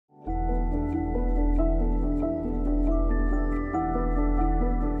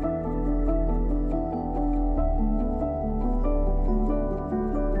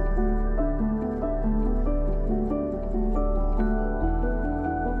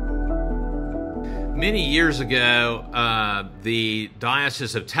Many years ago, the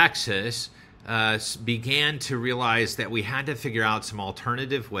Diocese of Texas began to realize that we had to figure out some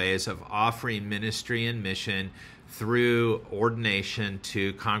alternative ways of offering ministry and mission through ordination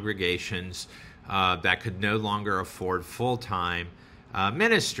to congregations that could no longer afford full-time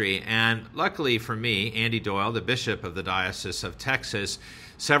ministry. And luckily for me, Andy Doyle, the bishop of the Diocese of Texas,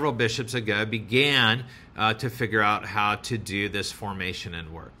 several bishops ago began to figure out how to do this formation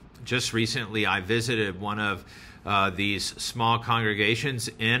and work. Just recently, I visited one of these small congregations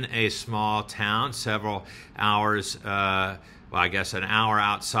in a small town, several hours, well, I guess an hour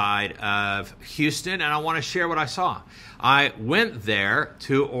outside of Houston, and I want to share what I saw. I went there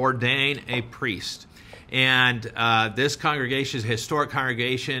to ordain a priest, and this congregation is a historic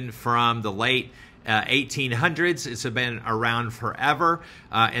congregation from the late 1800s. It's been around forever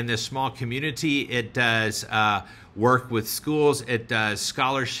in this small community. It does work with schools. It does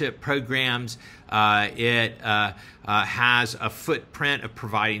scholarship programs. It has a footprint of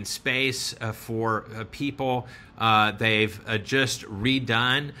providing space for people. They've just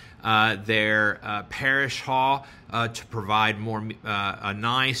redone their parish hall to provide more a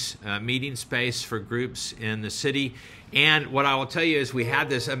nice meeting space for groups in the city. And what I will tell you is we had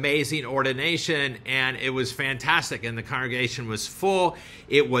this amazing ordination, and it was fantastic, and the congregation was full.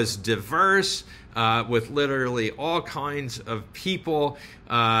 It was diverse, with literally all kinds of people,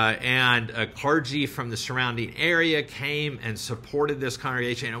 and clergy from the surrounding area came and supported this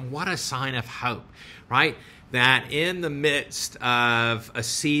congregation. And what a sign of hope, right? That in the midst of a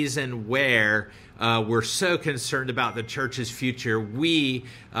season where we're so concerned about the church's future, we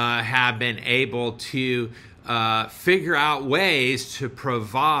have been able to figure out ways to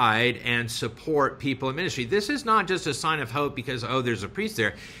provide and support people in ministry. This is not just a sign of hope because, oh, there's a priest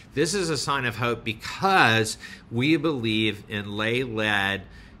there. This is a sign of hope because we believe in lay-led,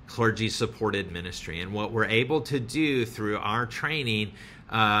 clergy-supported ministry. And what we're able to do through our training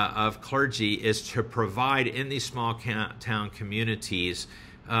of clergy is to provide in these small town communities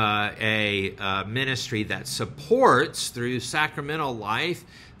a ministry that supports through sacramental life,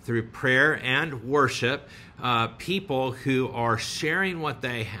 through prayer and worship, people who are sharing what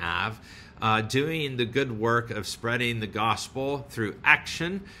they have, doing the good work of spreading the gospel through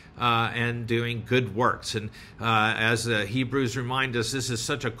action and doing good works. And as the Hebrews remind us, this is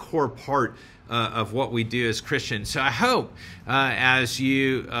such a core part of what we do as Christians. So I hope as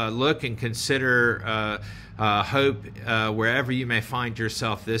you look and consider hope wherever you may find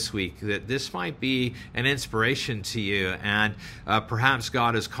yourself this week, that this might be an inspiration to you, and perhaps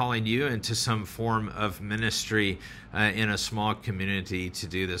God is calling you into some form of ministry in a small community to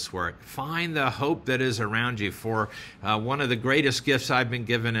do this work. Find the hope that is around you. For one of the greatest gifts I've been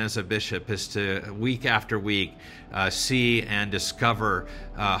given as a bishop is to, week after week, see and discover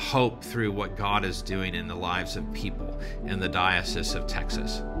hope through what God is doing in the lives of people in the Diocese of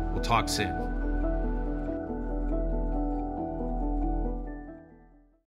Texas. We'll talk soon.